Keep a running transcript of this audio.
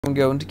I'm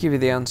going to give you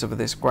the answer for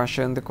this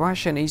question. The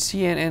question is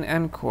CNN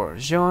anchor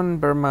John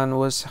Berman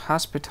was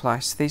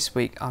hospitalized this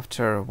week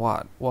after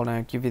what? Well,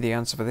 I'll give you the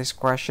answer for this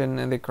question,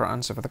 and the correct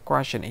answer for the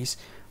question is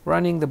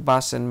running the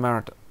Boston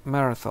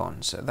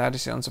marathons. That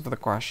is the answer for the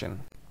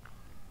question.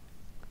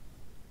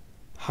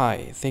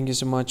 Hi, thank you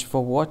so much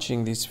for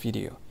watching this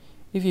video.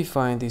 If you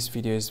find this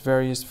video is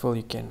very useful,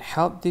 you can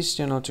help this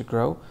channel to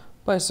grow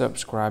by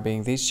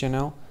subscribing this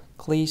channel.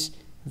 Click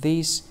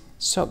this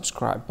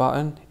subscribe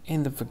button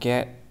and don't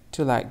forget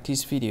to like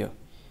this video.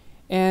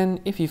 And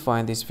if you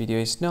find this video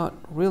is not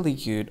really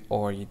good,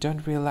 or you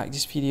don't really like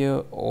this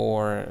video,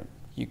 or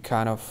you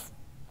kind of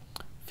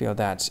feel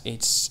that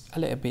it's a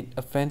little bit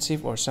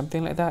offensive or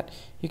something like that,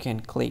 you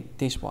can click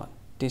this one,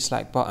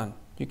 dislike button.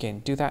 You can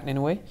do that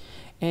anyway.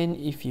 And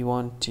if you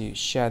want to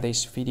share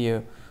this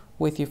video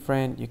with your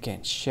friend, you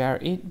can share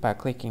it by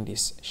clicking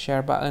this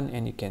share button,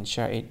 and you can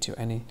share it to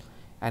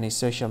any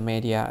social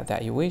media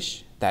that you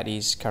wish that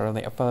is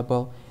currently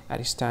available at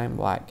this time,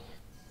 like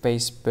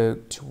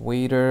Facebook,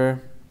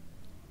 Twitter,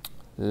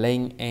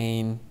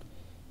 LinkedIn,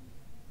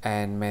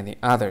 and many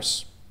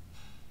others,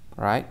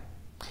 right?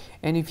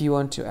 And if you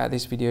want to add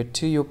this video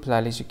to your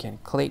playlist, you can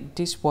click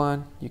this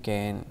one. You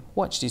can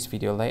watch this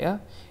video later,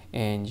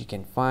 and you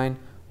can find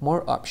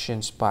more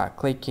options by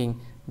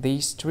clicking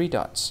these three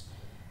dots.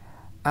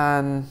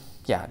 And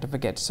yeah, don't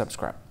forget to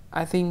subscribe.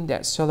 I think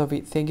that's all of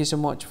it. Thank you so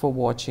much for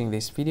watching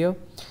this video,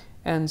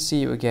 and see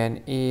you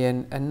again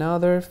in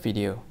another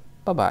video.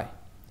 Bye bye.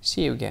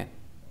 See you again.